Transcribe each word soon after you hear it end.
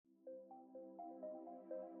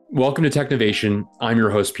Welcome to Technovation. I'm your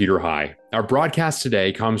host, Peter High. Our broadcast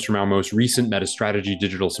today comes from our most recent MetaStrategy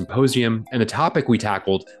Digital Symposium, and the topic we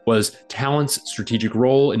tackled was talent's strategic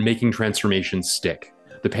role in making transformation stick.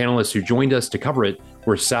 The panelists who joined us to cover it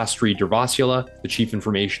were Sastry Durvasula, the Chief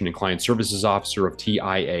Information and Client Services Officer of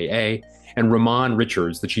TIAA, and Ramon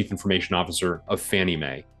Richards, the Chief Information Officer of Fannie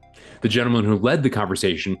Mae. The gentleman who led the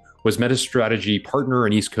conversation was MetaStrategy partner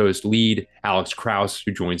and East Coast lead, Alex Kraus,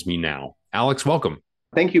 who joins me now. Alex, welcome.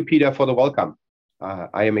 Thank you, Peter, for the welcome.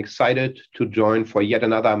 I am excited to join for yet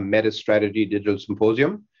another MetaStrategy Digital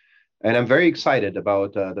Symposium. And I'm very excited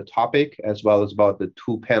about the topic as well as about the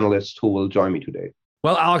two panelists who will join me today.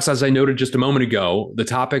 Well, Alex, as I noted just a moment ago, the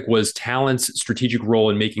topic was talent's strategic role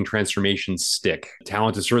in making transformations stick.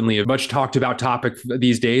 Talent is certainly a much talked about topic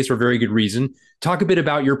these days for very good reason. Talk a bit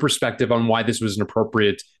about your perspective on why this was an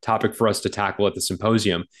appropriate topic for us to tackle at the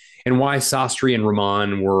symposium and why Sastry and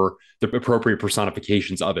Ramon were the appropriate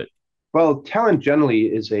personifications of it. Well, talent generally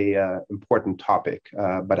is a important topic,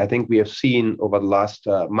 but I think we have seen over the last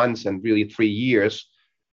months and really 3 years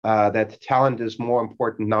that talent is more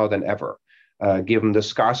important now than ever. Given the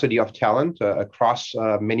scarcity of talent across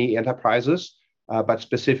many enterprises, but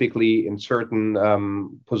specifically in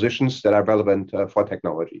certain positions that are relevant for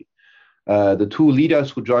technology. The two leaders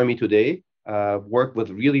who join me today work with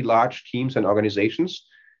really large teams and organizations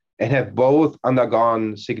and have both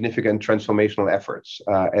undergone significant transformational efforts.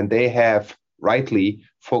 And they have rightly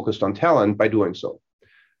focused on talent by doing so.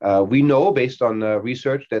 We know based on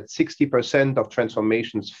research that 60% of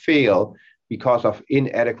transformations fail because of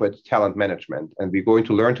inadequate talent management. And we're going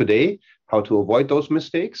to learn today how to avoid those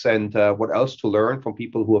mistakes and what else to learn from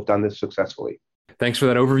people who have done this successfully. Thanks for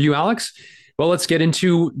that overview, Alex. Well, let's get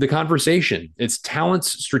into the conversation. It's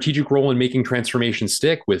talent's strategic role in making transformation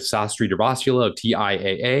stick with Sastry Durvasula of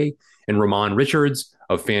TIAA and Ramon Richards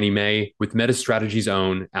of Fannie Mae with MetaStrategy's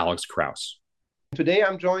own Alex Kraus. Today,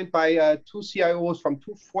 I'm joined by two CIOs from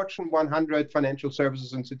two Fortune 100 financial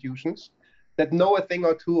services institutions that know a thing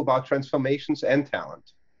or two about transformations and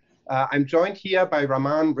talent. I'm joined here by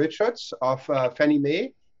Ramon Richards of Fannie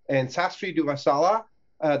Mae and Sastry Durvasula,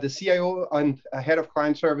 the CIO and head of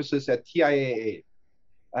client services at TIAA.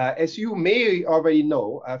 As you may already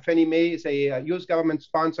know, Fannie Mae is a US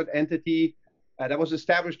government-sponsored entity that was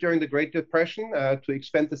established during the Great Depression to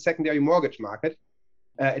expand the secondary mortgage market.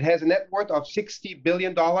 It has a net worth of $60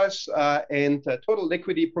 billion and total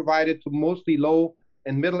liquidity provided to mostly low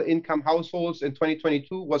and middle income households in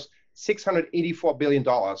 2022 was $684 billion.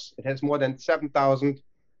 It has more than 7,000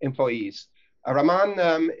 employees. Ramon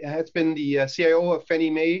has been the CIO of Fannie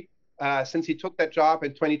Mae since he took that job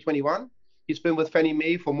in 2021. He's been with Fannie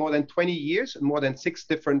Mae for more than 20 years in more than 6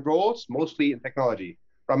 different roles, mostly in technology.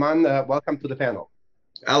 Ramon, welcome to the panel.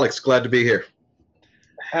 Alex, glad to be here.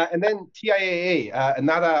 And then TIAA,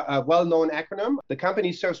 another well-known acronym. The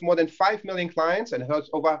company serves more than 5 million clients and has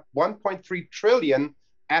over 1.3 trillion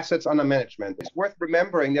assets under management. It's worth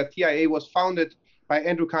remembering that TIAA was founded by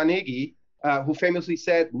Andrew Carnegie, who famously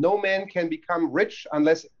said, "No man can become rich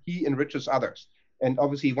unless he enriches others." And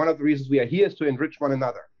obviously, one of the reasons we are here is to enrich one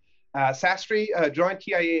another. Sastry joined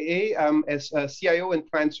TIAA as CIO and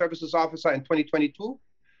Client Services Officer in 2022.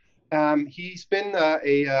 He's been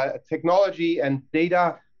a technology and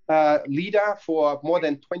data leader for more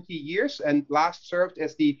than 20 years and last served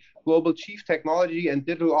as the Global Chief Technology and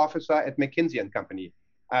Digital Officer at McKinsey & Company.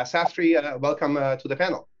 Sastry, welcome to the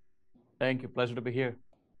panel. Thank you. Pleasure to be here.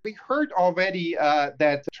 We heard already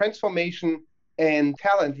that transformation and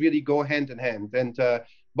talent really go hand in hand. And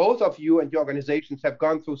both of you and your organizations have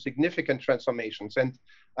gone through significant transformations, and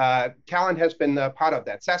talent has been part of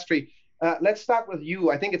that. Sastry, let's start with you.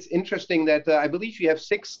 I think it's interesting that I believe you have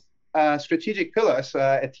 6 strategic pillars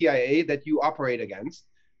at TIAA that you operate against.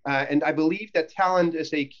 And I believe that talent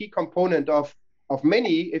is a key component of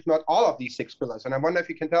many, if not all of these 6 pillars. And I wonder if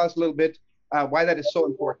you can tell us a little bit why that is so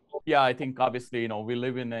important. Yeah, I think obviously, we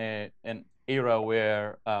live in an era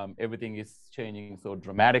where everything is changing so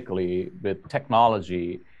dramatically with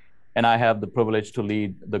technology. And I have the privilege to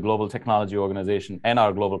lead the global technology organization and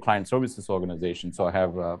our global client services organization. So I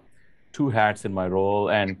have 2 hats in my role.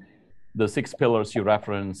 And the 6 pillars you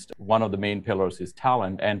referenced, one of the main pillars is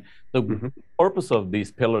talent. And the purpose of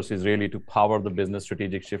these pillars is really to power the business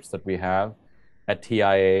strategic shifts that we have at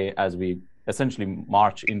TIAA as we essentially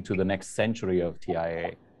march into the next century of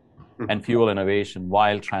TIAA and fuel innovation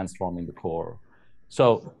while transforming the core.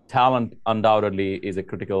 So talent undoubtedly is a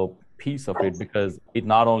critical piece of it because it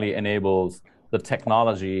not only enables the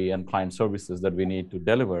technology and client services that we need to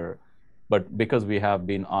deliver, but because we have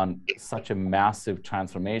been on such a massive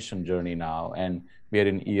transformation journey now, and we are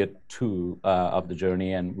in year 2 of the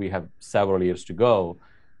journey, and we have several years to go,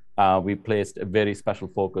 we placed a very special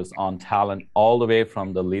focus on talent, all the way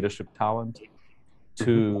from the leadership talent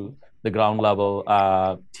to the ground level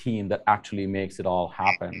team that actually makes it all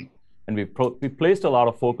happen. And we placed a lot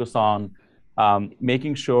of focus on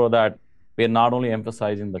making sure that we're not only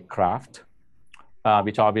emphasizing the craft,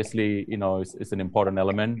 which obviously is an important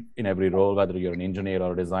element in every role, whether you're an engineer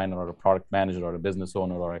or a designer or a product manager or a business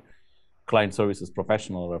owner or a client services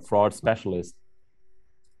professional or a fraud specialist.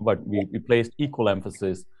 But we placed equal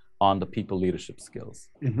emphasis on the people leadership skills.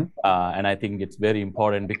 And I think it's very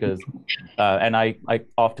important because, and I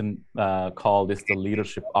often call this the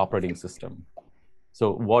leadership operating system.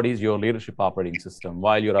 So what is your leadership operating system?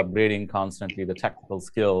 While you're upgrading constantly the technical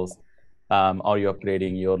skills, are you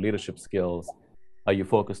upgrading your leadership skills? Are you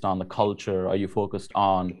focused on the culture? Are you focused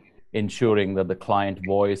on ensuring that the client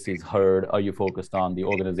voice is heard? Are you focused on the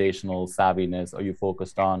organizational savviness? Are you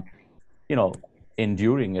focused on,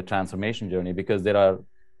 enduring a transformation journey? Because there are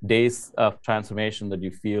days of transformation that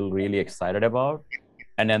you feel really excited about.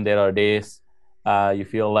 And then there are days you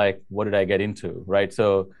feel like, what did I get into, right?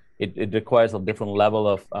 So it requires a different level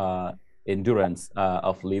of endurance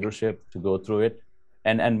of leadership to go through it.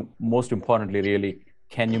 And most importantly, really,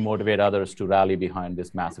 can you motivate others to rally behind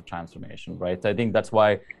this massive transformation, right? So I think that's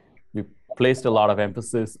why we placed a lot of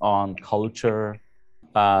emphasis on culture.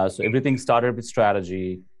 So everything started with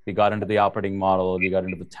strategy. We got into the operating model. We got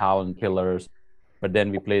into the talent pillars. But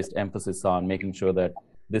then we placed emphasis on making sure that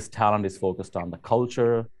this talent is focused on the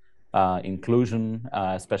culture, inclusion,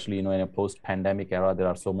 especially in a post-pandemic era. There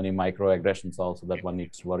are so many microaggressions also that one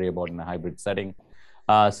needs to worry about in a hybrid setting.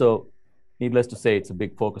 So needless to say, it's a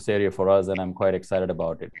big focus area for us, and I'm quite excited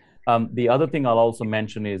about it. The other thing I'll also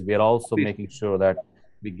mention is we're also making sure that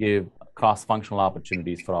we give cross-functional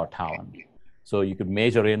opportunities for our talent. So you could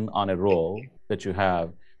major in on a role that you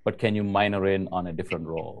have, but can you minor in on a different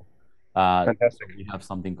role? Fantastic. We have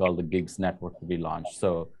something called the Gigs Network to be launched.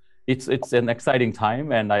 So it's an exciting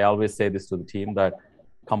time, and I always say this to the team that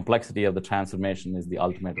complexity of the transformation is the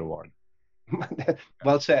ultimate reward.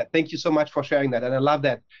 Well said. Thank you so much for sharing that. And I love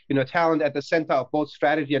that, talent at the center of both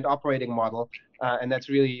strategy and operating model. And that's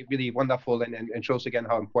really, really wonderful and shows again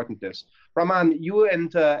how important this is. Raman, you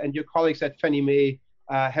and your colleagues at Fannie Mae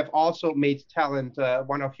have also made talent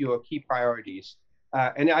one of your key priorities.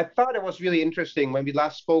 And I thought it was really interesting when we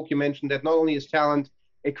last spoke, you mentioned that not only is talent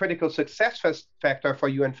a critical success factor for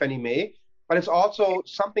you and Fannie Mae, but it's also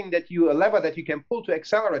something a lever that you can pull to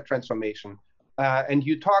accelerate transformation. And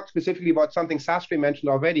you talked specifically about something Sastry mentioned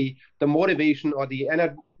already, the motivation or the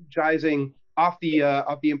energizing of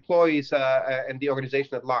the employees and the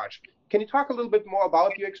organization at large. Can you talk a little bit more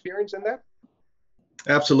about your experience in that?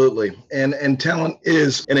 Absolutely. And talent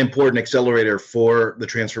is an important accelerator for the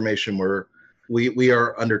transformation we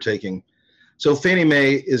are undertaking. So Fannie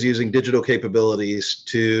Mae is using digital capabilities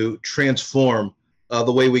to transform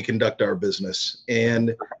the way we conduct our business.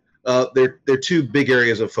 And there are two big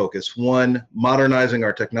areas of focus. One, modernizing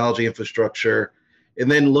our technology infrastructure, and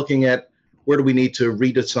then looking at where do we need to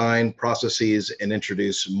redesign processes and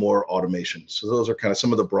introduce more automation. So those are kind of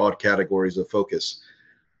some of the broad categories of focus.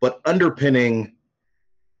 But underpinning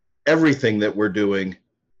everything that we're doing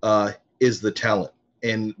is the talent,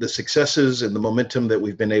 and the successes and the momentum that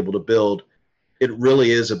we've been able to build. It really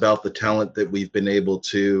is about the talent that we've been able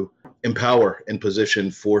to empower and position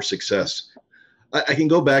for success. I can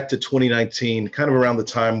go back to 2019, kind of around the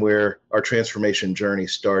time where our transformation journey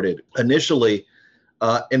started. Initially,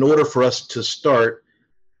 in order for us to start,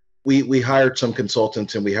 we hired some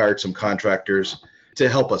consultants and we hired some contractors to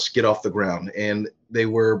help us get off the ground. And they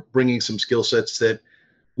were bringing some skill sets that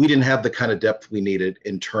we didn't have the kind of depth we needed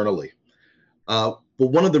internally. But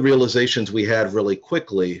one of the realizations we had really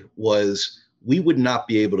quickly was we would not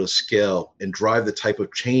be able to scale and drive the type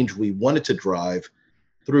of change we wanted to drive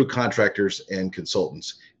through contractors and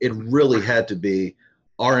consultants. It really had to be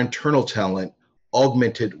our internal talent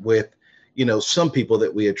augmented with, some people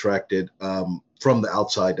that we attracted from the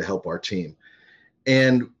outside to help our team.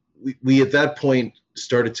 And we at that point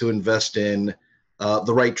started to invest in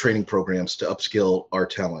the right training programs to upskill our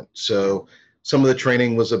talent. So some of the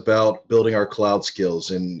training was about building our cloud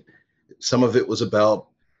skills, and some of it was about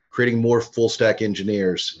creating more full stack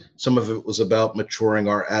engineers. Some of it was about maturing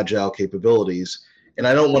our agile capabilities. And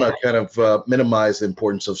I don't want to kind of minimize the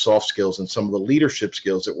importance of soft skills and some of the leadership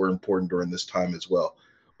skills that were important during this time as well.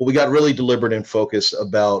 But we got really deliberate and focused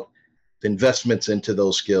about the investments into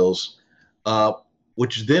those skills,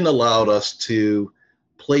 which then allowed us to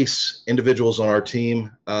place individuals on our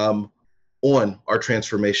team on our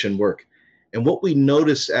transformation work. And what we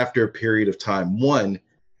noticed after a period of time, one,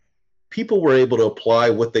 people were able to apply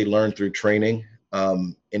what they learned through training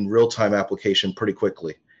in real-time application pretty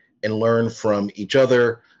quickly. and learn from each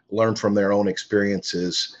other, learn from their own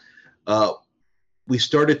experiences. We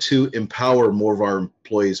started to empower more of our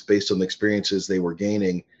employees based on the experiences they were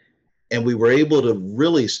gaining. And we were able to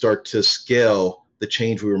really start to scale the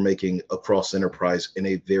change we were making across enterprise in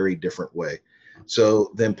a very different way.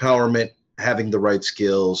 So the empowerment, having the right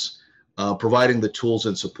skills, providing the tools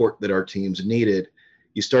and support that our teams needed,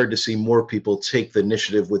 you started to see more people take the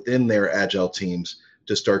initiative within their agile teams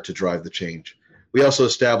to start to drive the change. We also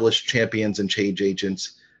established champions and change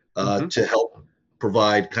agents to help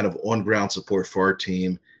provide kind of on-ground support for our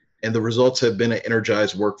team. And the results have been an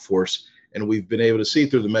energized workforce. And we've been able to see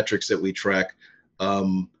through the metrics that we track,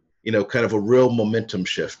 kind of a real momentum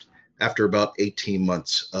shift after about 18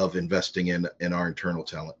 months of investing in our internal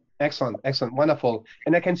talent. Excellent, wonderful.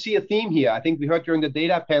 And I can see a theme here. I think we heard during the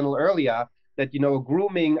data panel earlier that,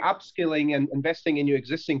 grooming, upskilling, and investing in your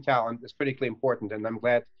existing talent is critically important. And I'm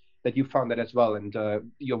glad that you found that as well. And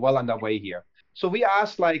you're well underway here. So we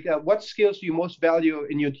asked, what skills do you most value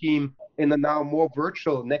in your team in the now more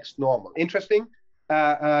virtual next normal? Interesting.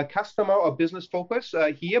 Customer or business focus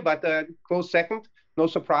here, but close second, no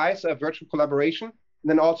surprise, virtual collaboration, and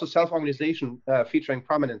then also self-organization featuring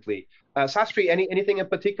prominently. Sastry, anything in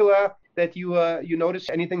particular that you notice?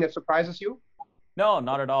 Anything that surprises you? No,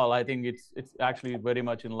 not at all. I think it's actually very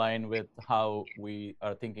much in line with how we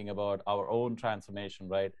are thinking about our own transformation,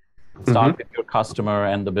 right? Start with your customer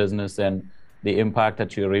and the business and the impact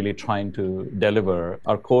that you're really trying to deliver.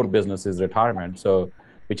 Our core business is retirement, so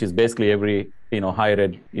which is basically every higher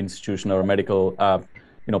ed institution or medical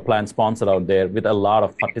plan sponsor out there with a lot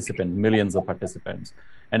of participants, millions of participants.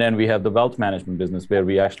 And then we have the wealth management business where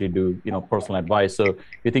we actually do personal advice. So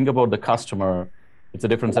if you think about the customer, it's a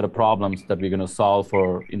different set of problems that we're going to solve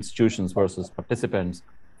for institutions versus participants.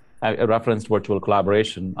 I referenced virtual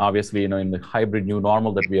collaboration. Obviously, in the hybrid new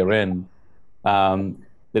normal that we are in,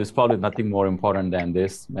 there is probably nothing more important than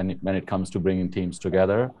this when it comes to bringing teams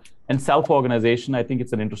together. And self-organization, I think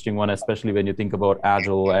it's an interesting one, especially when you think about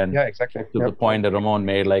Agile and the point that Ramon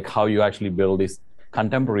made, like how you actually build these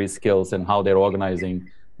contemporary skills and how they're organizing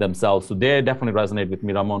themselves. So they definitely resonate with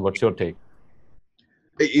me. Ramon, what's your take?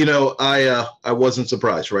 I wasn't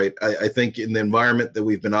surprised, right? I think in the environment that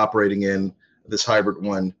we've been operating in, this hybrid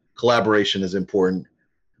one, collaboration is important,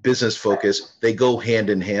 business focus, they go hand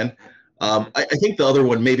in hand. I think the other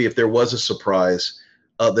one, maybe if there was a surprise,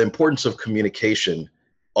 the importance of communication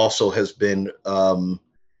also has been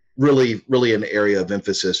really, really an area of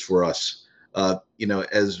emphasis for us.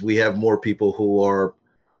 As we have more people who are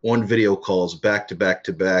on video calls back to back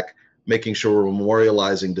to back, making sure we're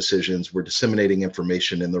memorializing decisions, we're disseminating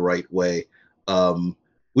information in the right way.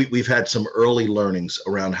 We've had some early learnings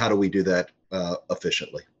around how do we do that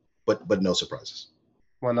efficiently, but no surprises.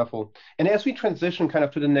 Wonderful. And as we transition kind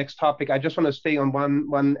of to the next topic, I just want to stay on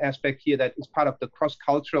one aspect here that is part of the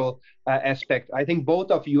cross-cultural aspect. I think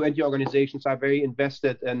both of you and your organizations are very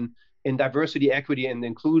invested in diversity, equity, and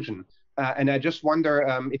inclusion. And I just wonder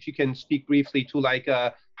if you can speak briefly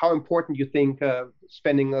to how important you think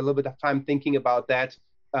spending a little bit of time thinking about that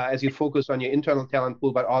as you focus on your internal talent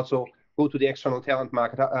pool, but also go to the external talent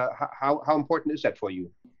market. How important is that for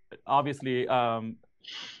you? Obviously,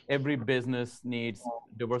 every business needs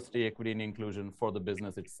diversity, equity, and inclusion for the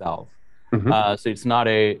business itself. So it's not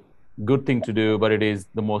a good thing to do, but it is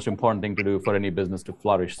the most important thing to do for any business to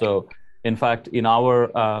flourish. So in fact, in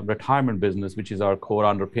our retirement business, which is our core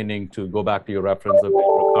underpinning, to go back to your reference of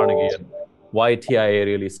Carnegie and why TIAA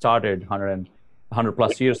really started 100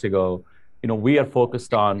 plus years ago, we are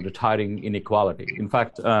focused on retiring inequality. In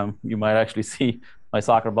fact, you might actually see my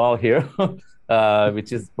soccer ball here,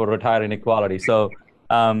 which is for retire inequality. So,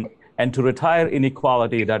 and to retire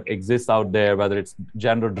inequality that exists out there, whether it's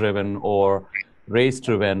gender-driven or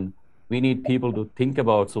race-driven, we need people to think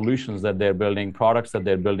about solutions that they're building, products that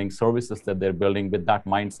they're building, services that they're building with that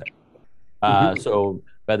mindset. So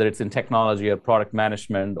whether it's in technology or product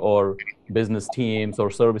management or business teams or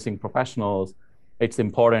servicing professionals, it's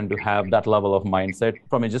important to have that level of mindset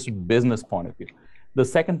from a just business point of view. The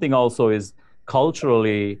second thing also is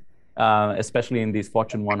culturally, especially in these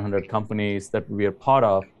Fortune 100 companies that we are part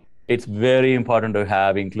of, it's very important to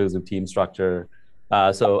have inclusive team structure.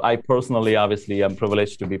 So I personally, obviously, I'm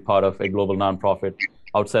privileged to be part of a global nonprofit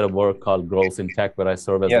outside of work called Girls in Tech, where I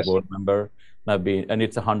serve as a board member. And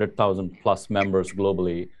it's 100,000 plus members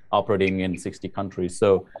globally, operating in 60 countries.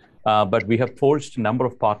 So, but we have forged a number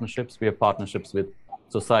of partnerships. We have partnerships with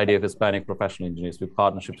Society of Hispanic Professional Engineers. We have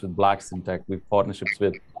partnerships with Blacks in Tech. We have partnerships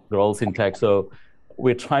with Girls in Tech. So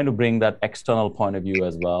we're trying to bring that external point of view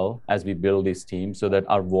as well as we build these teams, so that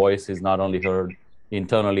our voice is not only heard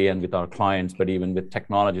internally and with our clients, but even with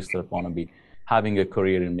technologists that want to be having a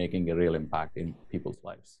career and making a real impact in people's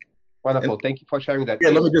lives. Wonderful. Thank you for sharing that.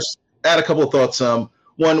 Yeah, let me just add a couple of thoughts.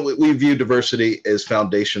 One, we view diversity as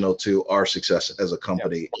foundational to our success as a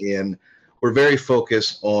company, and we're very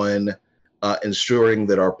focused on ensuring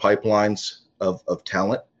that our pipelines of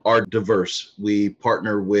talent are diverse. We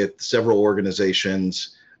partner with several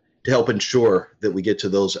organizations to help ensure that we get to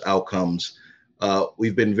those outcomes.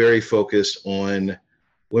 We've been very focused on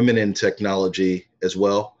women in technology as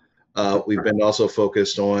well. We've been also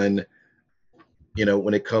focused on,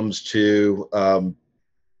 when it comes to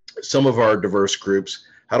some of our diverse groups,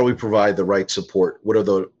 how do we provide the right support? What are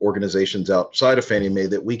the organizations outside of Fannie Mae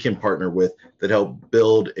that we can partner with that help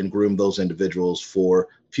build and groom those individuals for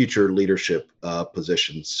future leadership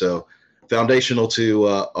positions? So foundational to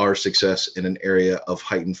our success in an area of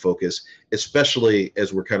heightened focus, especially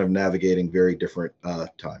as we're kind of navigating very different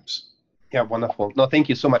times. Yeah, wonderful. No, thank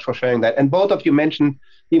you so much for sharing that. And both of you mentioned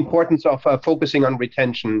the importance of focusing on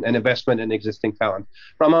retention and investment in existing talent.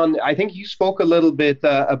 Raman, I think you spoke a little bit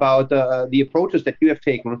about the approaches that you have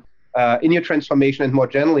taken in your transformation and more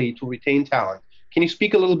generally to retain talent. Can you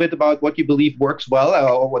speak a little bit about what you believe works well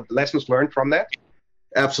or what lessons learned from that?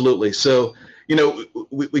 Absolutely. So,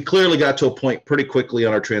 we clearly got to a point pretty quickly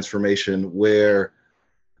on our transformation where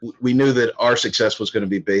we knew that our success was going to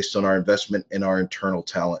be based on our investment in our internal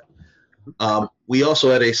talent. We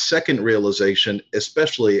also had a second realization,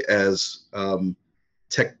 especially as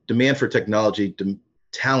demand for technology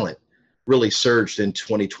talent really surged in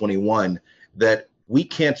 2021, that we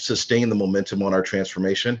can't sustain the momentum on our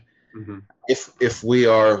transformation if we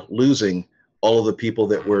are losing all of the people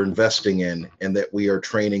that we're investing in and that we are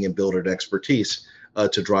training and building expertise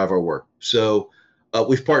to drive our work. So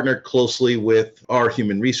we've partnered closely with our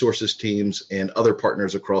human resources teams and other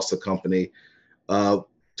partners across the company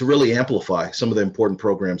to really amplify some of the important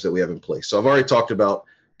programs that we have in place. So I've already talked about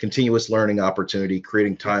continuous learning opportunity,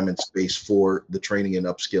 creating time and space for the training and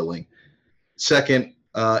upskilling. Second,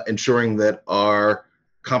 ensuring that our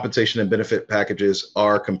compensation and benefit packages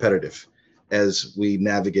are competitive as we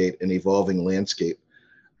navigate an evolving landscape.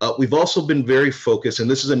 We've also been very focused, and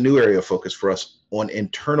this is a new area of focus for us, on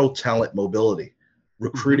internal talent mobility,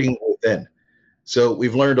 recruiting within. So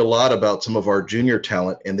we've learned a lot about some of our junior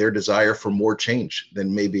talent and their desire for more change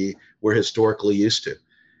than maybe we're historically used to.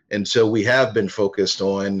 And so we have been focused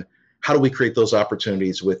on how do we create those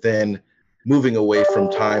opportunities within, moving away from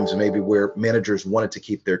times maybe where managers wanted to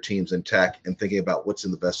keep their teams intact and thinking about what's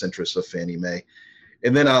in the best interest of Fannie Mae.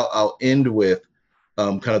 And then I'll end with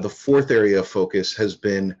kind of the fourth area of focus has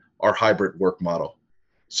been our hybrid work model.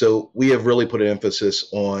 So we have really put an emphasis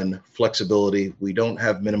on flexibility. We don't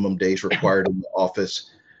have minimum days required in the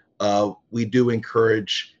office. We do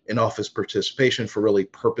encourage in-office participation for really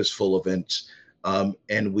purposeful events.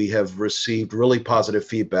 And we have received really positive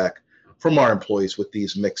feedback from our employees with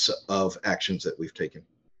these mix of actions that we've taken.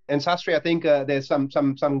 And Sastry, I think there's some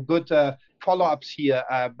good follow-ups here,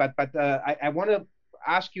 but I want to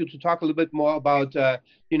ask you to talk a little bit more about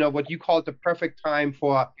what you call the perfect time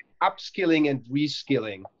for upskilling and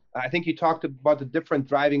reskilling. I think you talked about the different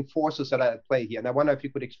driving forces that are at play here, and I wonder if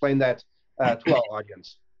you could explain that to our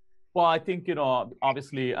audience. Well, I think,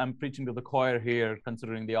 obviously I'm preaching to the choir here,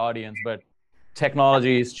 considering the audience, but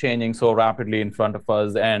technology is changing so rapidly in front of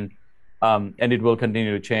us, and it will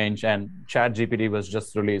continue to change. And ChatGPT was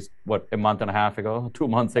just released, a month and a half ago, 2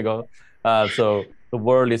 months ago. So the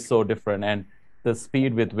world is so different, and the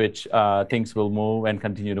speed with which things will move and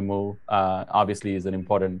continue to move, obviously, is an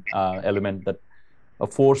important element, a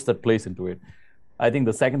force that plays into it. I think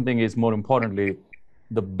the second thing is, more importantly,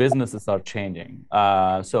 the businesses are changing.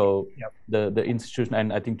 So the institution,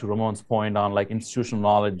 and I think to Ramon's point on institutional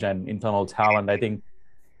knowledge and internal talent, I think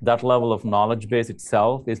that level of knowledge base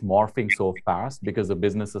itself is morphing so fast because the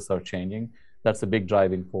businesses are changing. That's a big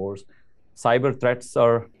driving force. Cyber threats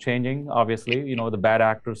are changing, obviously. The bad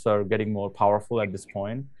actors are getting more powerful at this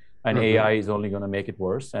point, and AI is only going to make it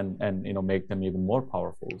worse and make them even more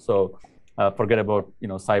powerful. So forget about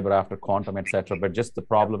cyber after quantum, etc. But just the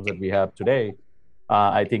problems that we have today,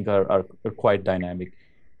 I think are quite dynamic.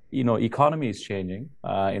 Economy is changing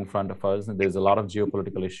in front of us, and there's a lot of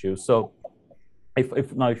geopolitical issues. So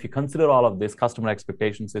if you consider all of this, customer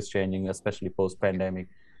expectations is changing, especially post-pandemic.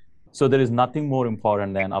 So there is nothing more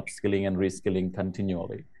important than upskilling and reskilling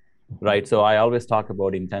continually, right? So I always talk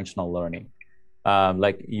about intentional learning.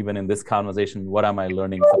 Even in this conversation, what am I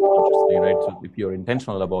learning subconsciously, right? So if you're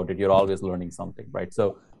intentional about it, you're always learning something, right?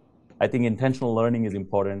 So I think intentional learning is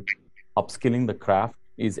important. Upskilling the craft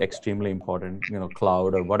is extremely important,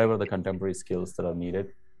 cloud or whatever the contemporary skills that are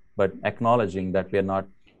needed. But acknowledging that we're not,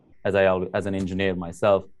 as an engineer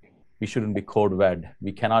myself, we shouldn't be code wed.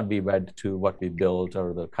 We cannot be wed to what we built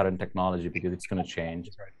or the current technology because it's going to change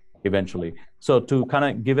eventually. So to kind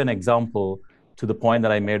of give an example to the point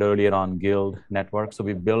that I made earlier on guild network. So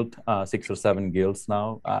we built 6 or 7 guilds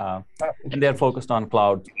now, and they're focused on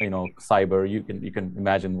cloud, cyber. You can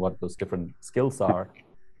imagine what those different skills are.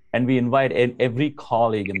 And we invite every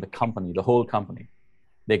colleague in the company, the whole company.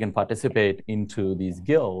 They can participate into these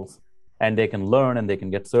guilds, and they can learn and they can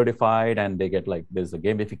get certified, and they get there's a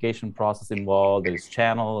gamification process involved. There's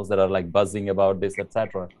channels that are buzzing about this,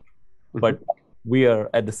 etc. But we are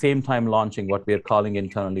at the same time launching what we are calling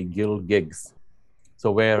internally guild gigs. So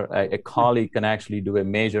where a colleague can actually do a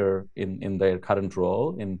major in their current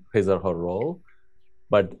role, in his or her role,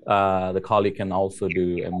 but the colleague can also do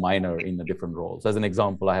a minor in the different roles. As an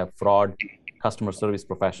example, I have fraud customer service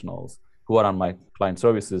professionals who are on my client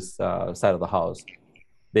services side of the house.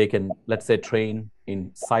 They can, let's say, train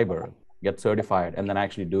in cyber, get certified, and then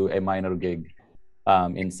actually do a minor gig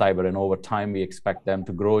in cyber. And over time, we expect them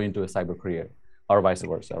to grow into a cyber career, or vice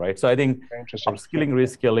versa, right? So I think upskilling,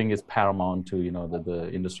 reskilling is paramount to the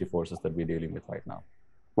industry forces that we're dealing with right now.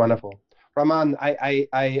 Wonderful. Raman,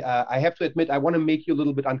 I have to admit, I want to make you a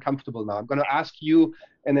little bit uncomfortable now. I'm going to ask you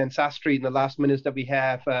and then Sastry in the last minutes that we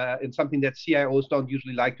have in something that CIOs don't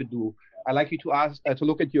usually like to do. I'd like you to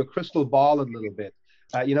look at your crystal ball a little bit.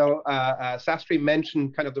 Sastry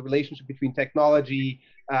mentioned kind of the relationship between technology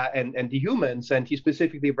and the humans, and he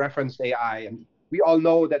specifically referenced AI. And we all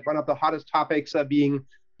know that one of the hottest topics being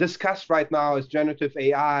discussed right now is generative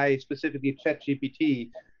AI, specifically ChatGPT.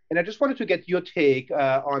 And I just wanted to get your take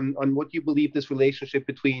on what you believe this relationship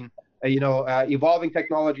between, evolving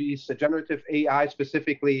technologies, generative AI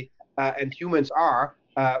specifically, and humans are,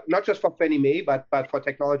 not just for Fannie Mae, but for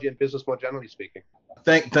technology and business more generally speaking.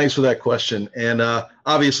 Thanks for that question. And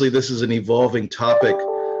obviously, this is an evolving topic.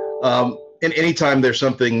 And anytime there's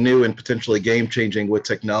something new and potentially game-changing with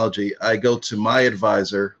technology, I go to my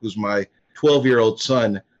advisor, who's my 12-year-old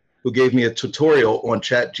son, who gave me a tutorial on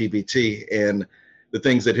ChatGPT and the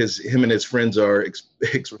things that him and his friends are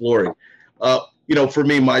exploring. For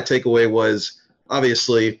me, my takeaway was,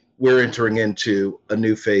 obviously, we're entering into a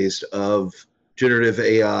new phase of generative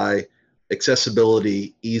AI,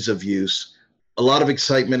 accessibility, ease of use, a lot of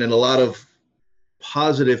excitement and a lot of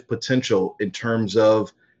positive potential in terms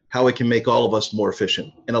of how it can make all of us more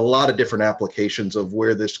efficient, and a lot of different applications of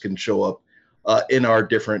where this can show up in our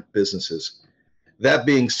different businesses. That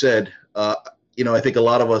being said, I think a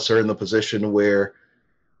lot of us are in the position where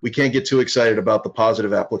we can't get too excited about the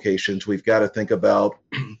positive applications. We've got to think about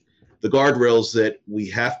the guardrails that we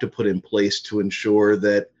have to put in place to ensure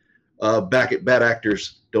that bad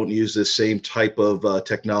actors don't use this same type of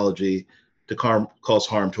technology to cause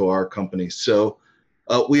harm to our companies. So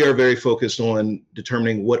we are very focused on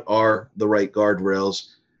determining what are the right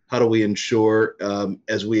guardrails. How do we ensure,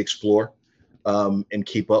 as we explore and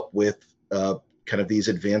keep up with kind of these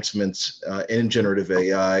advancements in generative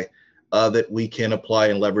AI, that we can apply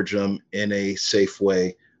and leverage them in a safe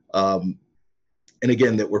way. And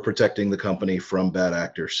again, that we're protecting the company from bad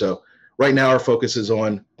actors. So right now our focus is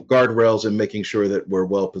on guardrails and making sure that we're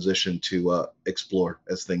well positioned to explore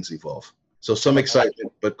as things evolve. So some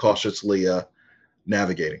excitement, but cautiously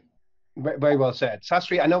navigating. Very well said.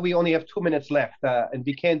 Sastry, I know we only have 2 minutes left and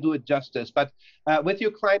we can't do it justice, but with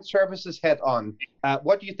your client services head on,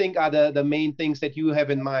 what do you think are the main things that you have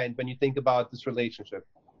in mind when you think about this relationship?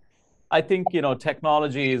 I think,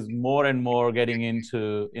 technology is more and more getting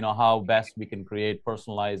into, how best we can create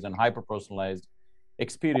personalized and hyper-personalized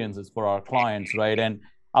experiences for our clients, right? And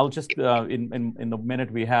I'll just, in the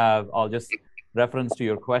minute we have, I'll just reference to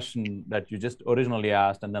your question that you just originally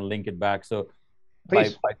asked and then link it back. So by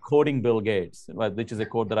quoting Bill Gates, which is a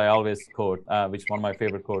quote that I always quote, which is one of my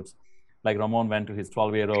favorite quotes, like Ramon went to his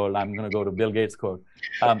 12-year-old, I'm going to go to Bill Gates quote.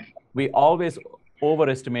 We always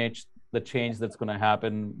overestimate the change that's going to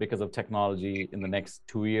happen because of technology in the next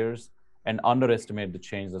 2 years and underestimate the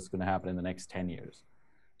change that's going to happen in the next 10 years.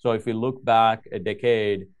 So if we look back a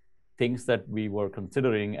decade, things that we were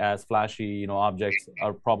considering as flashy, objects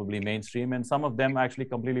are probably mainstream, and some of them actually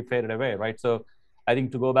completely faded away, right? So I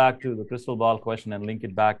think to go back to the crystal ball question and link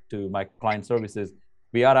it back to my client services,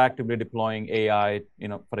 we are actively deploying AI,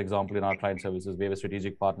 for example, in our client services. We have a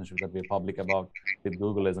strategic partnership that we're public about with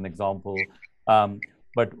Google as an example.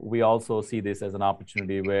 But we also see this as an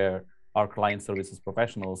opportunity where our client services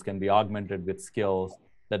professionals can be augmented with skills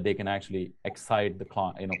that they can actually excite the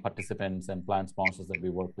participants and plan sponsors that we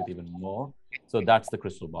work with even more. So that's the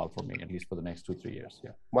crystal ball for me, at least for the next 2-3 years.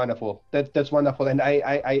 Yeah. Wonderful. That's wonderful. And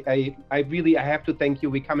I really have to thank you.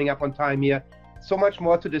 We're coming up on time here. so much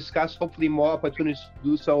more to discuss, hopefully more opportunities to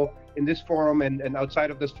do so in this forum and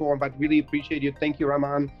outside of this forum, but really appreciate you. Thank you,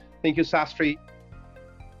 Raman. Thank you, Sastry.